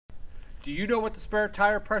Do you know what the spare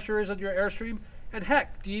tire pressure is on your Airstream? And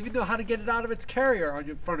heck, do you even know how to get it out of its carrier on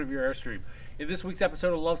the front of your Airstream? In this week's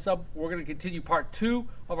episode of Luv Sub, we're going to continue part 2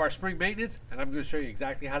 of our spring maintenance, and I'm going to show you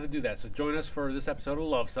exactly how to do that. So join us for this episode of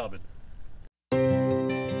Luv Subbin.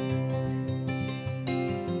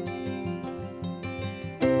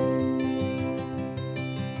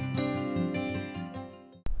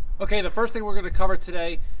 Okay, the first thing we're going to cover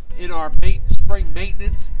today in our spring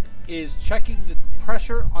maintenance is checking the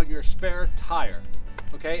pressure on your spare tire.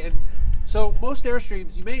 Okay, and so most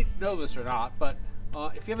Airstreams, you may know this or not, but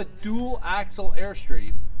if you have a dual axle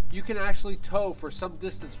Airstream, you can actually tow for some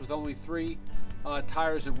distance with only 3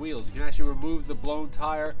 tires and wheels. You can actually remove the blown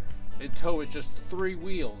tire and tow with just 3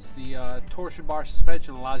 wheels. The torsion bar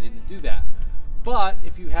suspension allows you to do that. But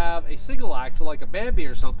if you have a single axle like a Bambi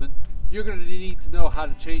or something, you're going to need to know how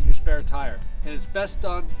to change your spare tire. And it's best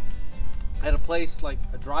done at a place like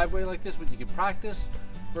a driveway like this when you can practice,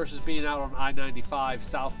 versus being out on I-95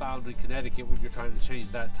 southbound in Connecticut when you're trying to change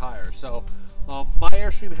that tire. So my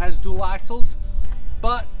Airstream has dual axles,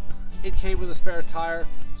 but it came with a spare tire,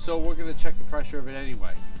 so we're going to check the pressure of it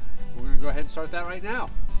anyway. We're going to go ahead and start that right now.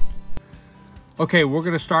 Okay, we're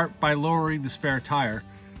going to start by lowering the spare tire.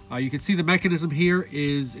 You can see the mechanism here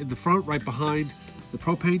is in the front, right behind the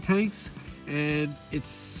propane tanks, and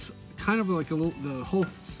it's kind of like a little, the whole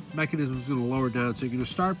mechanism is going to lower down. So you're going to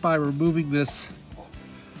start by removing this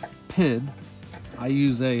pin. I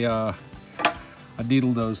use a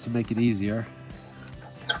needle nose to make it easier.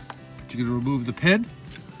 But you're going to remove the pin.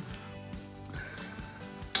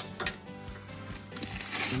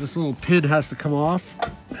 So this little pin has to come off.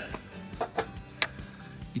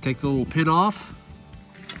 You take the little pin off,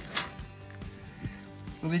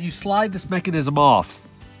 and then you slide this mechanism off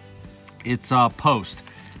its post.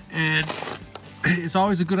 And it's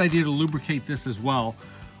always a good idea to lubricate this as well,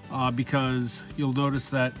 because you'll notice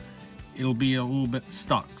that it'll be a little bit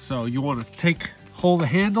stuck. So you want to hold the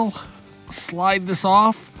handle, slide this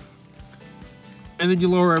off, and then you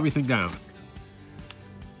lower everything down.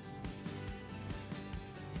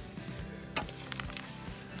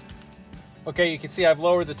 Okay, you can see I've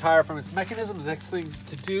lowered the tire from its mechanism. The next thing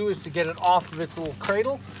to do is to get it off of its little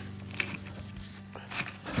cradle.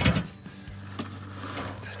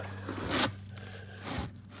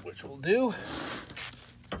 Which we'll do.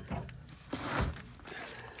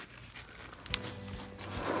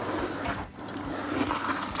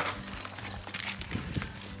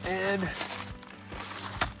 And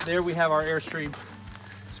there we have our Airstream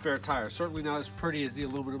spare tire. Certainly not as pretty as the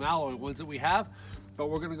aluminum alloy ones that we have, but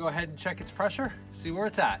we're going to go ahead and check its pressure, see where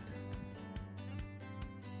it's at.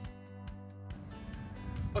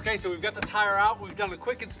 Okay, so we've got the tire out. We've done a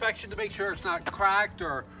quick inspection to make sure it's not cracked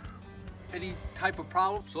or any type of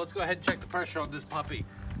problem. So let's go ahead and check the pressure on this puppy.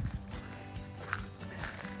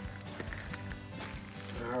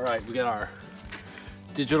 All right, we got our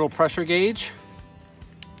digital pressure gauge.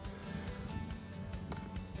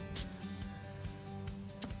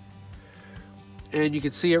 And you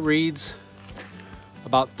can see it reads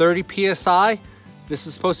about 30 PSI. This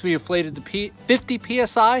is supposed to be inflated to 50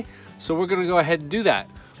 PSI, so we're gonna go ahead and do that.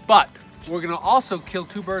 But we're gonna also kill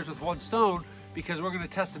 2 birds with 1 stone, because we're gonna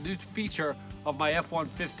test a new feature of my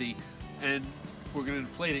F-150, and we're gonna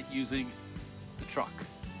inflate it using the truck.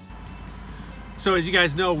 So as you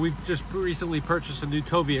guys know, we've just recently purchased a new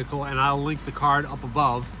tow vehicle, and I'll link the card up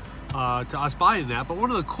above to us buying that. But one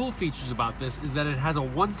of the cool features about this is that it has a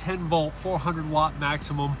 110 volt, 400 watt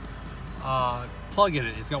maximum plug in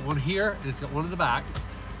it. It's got one here and it's got one in the back,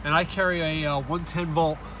 and I carry a 110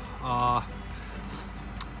 volt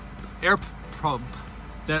air pump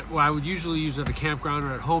that I would usually use at a campground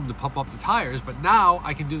or at home to pump up the tires, but now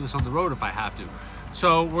I can do this on the road if I have to.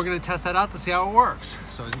 So we're going to test that out to see how it works.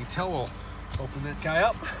 So as you can tell, we'll open that guy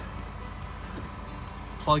up,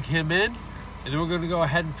 plug him in, and then we're going to go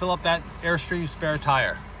ahead and fill up that Airstream spare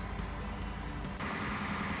tire.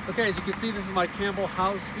 Okay, as you can see, this is my Campbell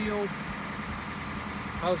Hausfeld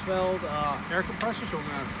air compressor, so we're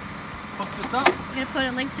going to hook this up. You're going to put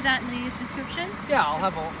a link to that in the description? Yeah, I'll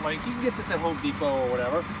have a link. You can get this at Home Depot or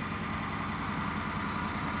whatever.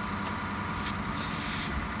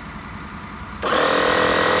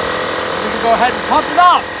 We can go ahead and pump it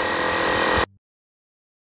up.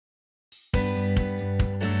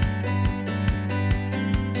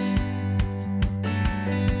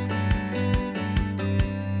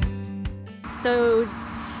 So,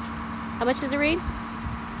 how much does it read?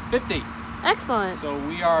 50. Excellent. So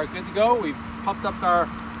we are good to go. We've pumped up our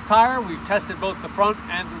tire. We've tested both the front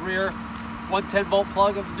and the rear 110 volt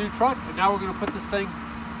plug of the new truck, and now we're going to put this thing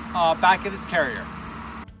back in its carrier.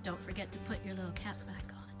 Don't forget to put your little cap back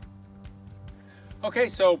on. Okay,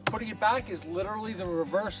 so putting it back is literally the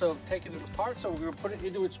reverse of taking it apart. So we're going to put it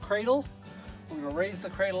into its cradle. We're going to raise the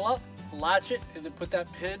cradle up, latch it, and then put that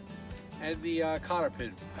pin and the cotter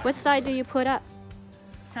pin. What side do you put up?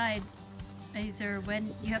 Side. Is there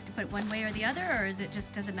when you have to put one way or the other, or is it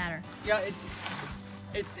just doesn't matter? Yeah,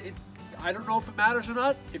 I don't know if it matters or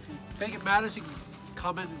not. If you think it matters, you can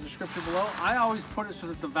comment in the description below. I always put it so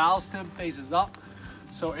that the valve stem faces up,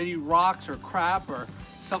 so any rocks or crap or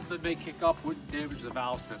something that may kick up wouldn't damage the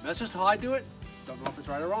valve stem. That's just how I do it. Don't know if it's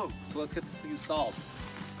right or wrong. So let's get this thing installed.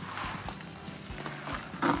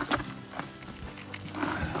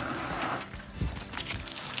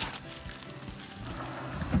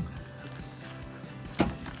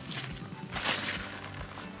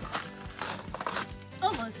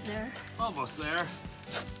 Almost there. Almost there.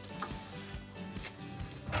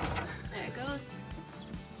 There it goes.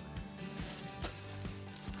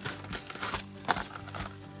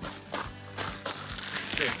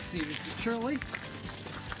 Seated securely.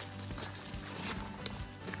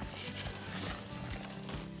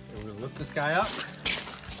 And we're going to lift this guy up.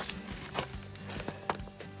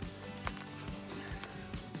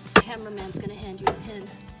 Cameraman's gonna hand you a pin.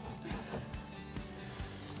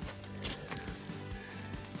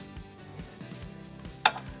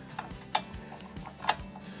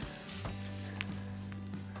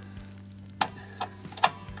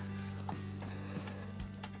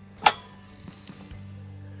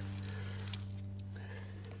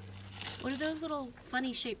 What are those little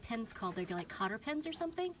funny shaped pins called? They're like cotter pins or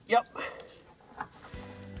something? Yep.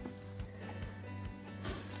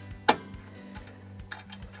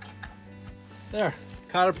 There,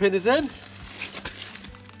 cotter pin is in.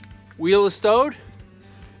 Wheel is stowed.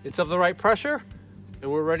 It's of the right pressure,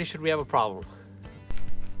 and we're ready should we have a problem.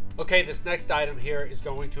 Okay, this next item here is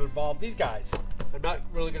going to involve these guys. I'm not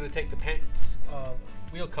really going to take the pants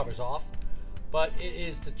wheel covers off, but it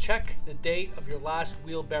is to check the date of your last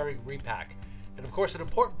wheel bearing repack. And of course, an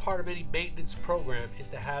important part of any maintenance program is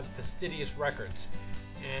to have fastidious records.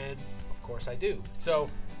 And of course I do. So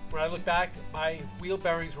when I look back, my wheel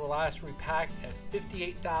bearings were last repacked at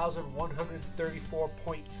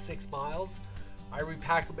 58,134.6 miles. I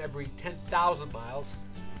repack them every 10,000 miles.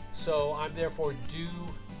 So I'm therefore due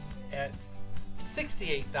at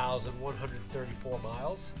 68,134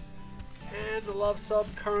 miles. And the Luv Sub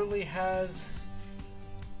currently has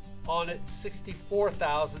on it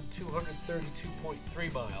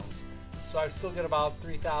 64,232.3 miles. So I've still got about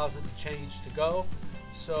 3,000 change to go.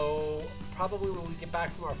 So probably when we get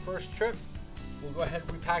back from our first trip, we'll go ahead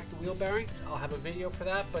and repack the wheel bearings. I'll have a video for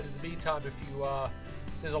that, but in the meantime, if you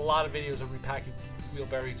there's a lot of videos on repacking wheel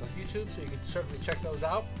bearings on YouTube, so you can certainly check those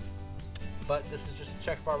out. But this is just a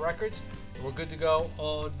check of our records, and we're good to go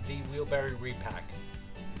on the wheel bearing repack.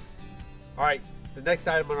 All right, the next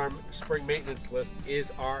item on our spring maintenance list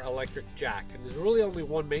is our electric jack. And there's really only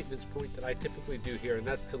one maintenance point that I typically do here, and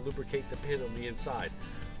that's to lubricate the pin on the inside.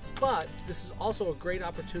 But this is also a great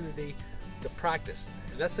opportunity to practice.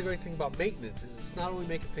 And that's the great thing about maintenance, is it's not only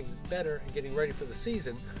making things better and getting ready for the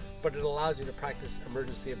season, but it allows you to practice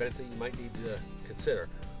emergency events that you might need to consider.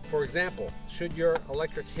 For example, should your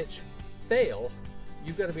electric hitch fail,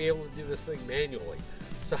 you've got to be able to do this thing manually.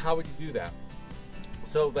 So how would you do that?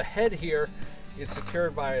 So the head here is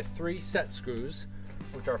secured via 3 set screws,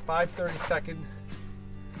 which are 5/32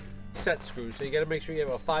 set screws. So you got to make sure you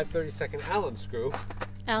have a 5/32 Allen screw.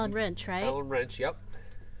 Allen wrench, right? Allen wrench, yep.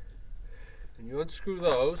 And you unscrew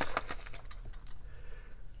those.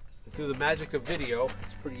 And through the magic of video,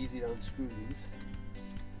 it's pretty easy to unscrew these.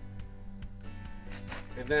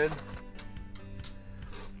 And then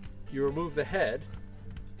you remove the head,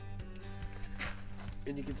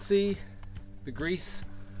 and you can see the grease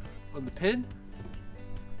on the pin,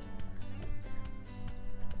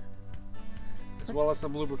 as well as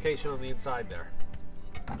some lubrication on the inside there.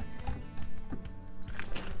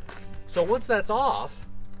 So once that's off,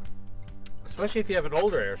 especially if you have an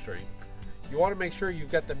older Airstream, you want to make sure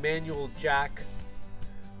you've got the manual jack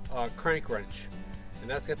crank wrench, and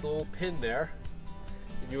that's got the little pin there,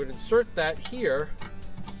 and you would insert that here,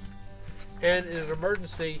 and in an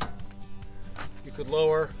emergency you could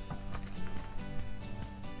lower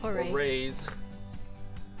or raise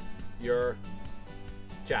your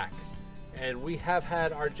jack. And we have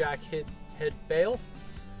had our jack head fail,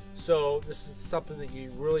 so this is something that you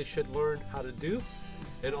really should learn how to do,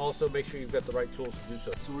 and also make sure you've got the right tools to do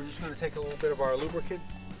so. So we're just going to take a little bit of our lubricant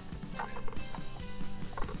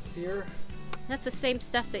here. That's the same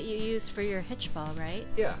stuff that you use for your hitch ball, right?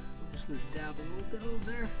 Yeah, I'm just going to dab a little bit on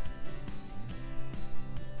there.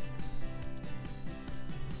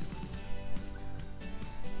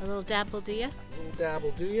 A little dab will do ya? A little dab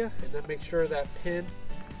will do ya, and then make sure that pin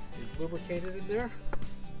is lubricated in there.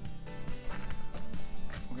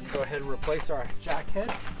 We're going to go ahead and replace our jack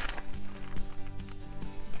head.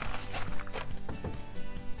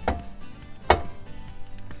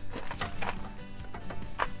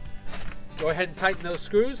 Go ahead and tighten those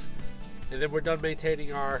screws, and then we're done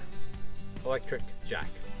maintaining our electric jack.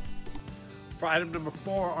 For item number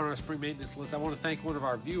 4 on our spring maintenance list, I want to thank one of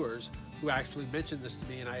our viewers who actually mentioned this to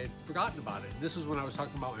me, and I had forgotten about it. This was when I was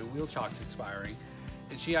talking about my wheel chocks expiring,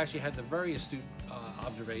 and she actually had the very astute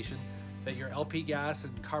observation that your LP gas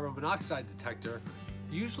and carbon monoxide detector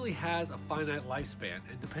usually has a finite lifespan,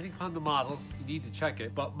 and depending upon the model, you need to check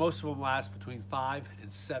it, but most of them last between 5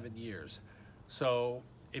 and 7 years. So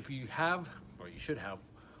if you have, or you should have,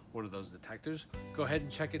 one of those detectors, go ahead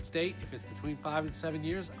and check its date. If it's between 5 and 7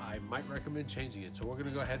 years, I might recommend changing it. So we're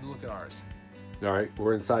gonna go ahead and look at ours. All right,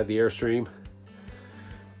 we're inside the Airstream,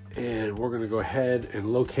 and we're gonna go ahead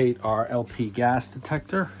and locate our LP gas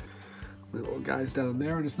detector. The little guy's down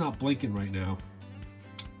there, and it's not blinking right now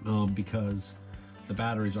because the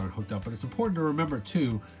batteries aren't hooked up. But it's important to remember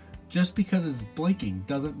too, just because it's blinking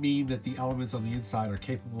doesn't mean that the elements on the inside are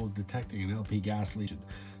capable of detecting an LP gas leak.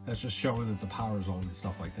 That's just showing that the power's on and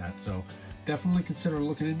stuff like that. So definitely consider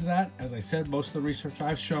looking into that. As I said, most of the research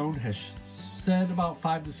I've shown has said about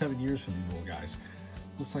 5 to 7 years for these little guys.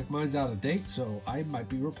 Looks like mine's out of date, so I might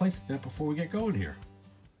be replacing that before we get going here.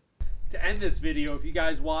 To end this video, if you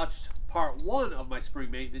guys watched part 1 of my spring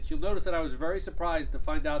maintenance, you'll notice that I was very surprised to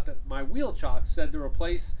find out that my wheel chock said to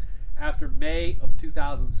replace after May of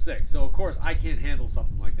 2006. So of course I can't handle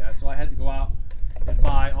something like that, so I had to go out and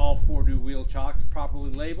buy all 4 new wheel chocks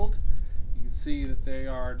properly labeled. You can see that they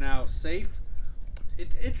are now safe.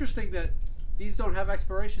 It's interesting that these don't have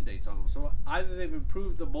expiration dates on them, so either they've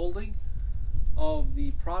improved the molding of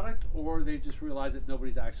the product or they just realized that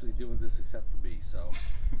nobody's actually doing this except for me. So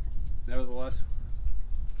nevertheless,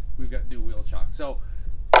 we've got new wheel chocks. So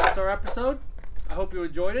that's our episode. I hope you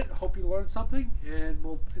enjoyed it. I hope you learned something and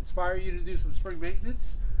will inspire you to do some spring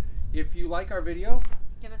maintenance. If you like our video,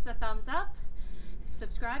 Give us a thumbs up.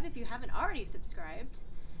 Subscribe if you haven't already subscribed.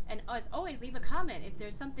 And as always, leave a comment if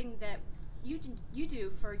there's something that you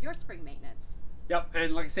do for your spring maintenance. Yep,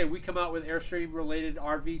 and like I say, we come out with Airstream related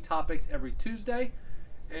RV topics every Tuesday.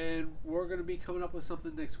 And we're going to be coming up with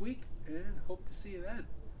something next week. And hope to see you then.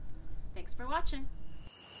 Thanks for watching.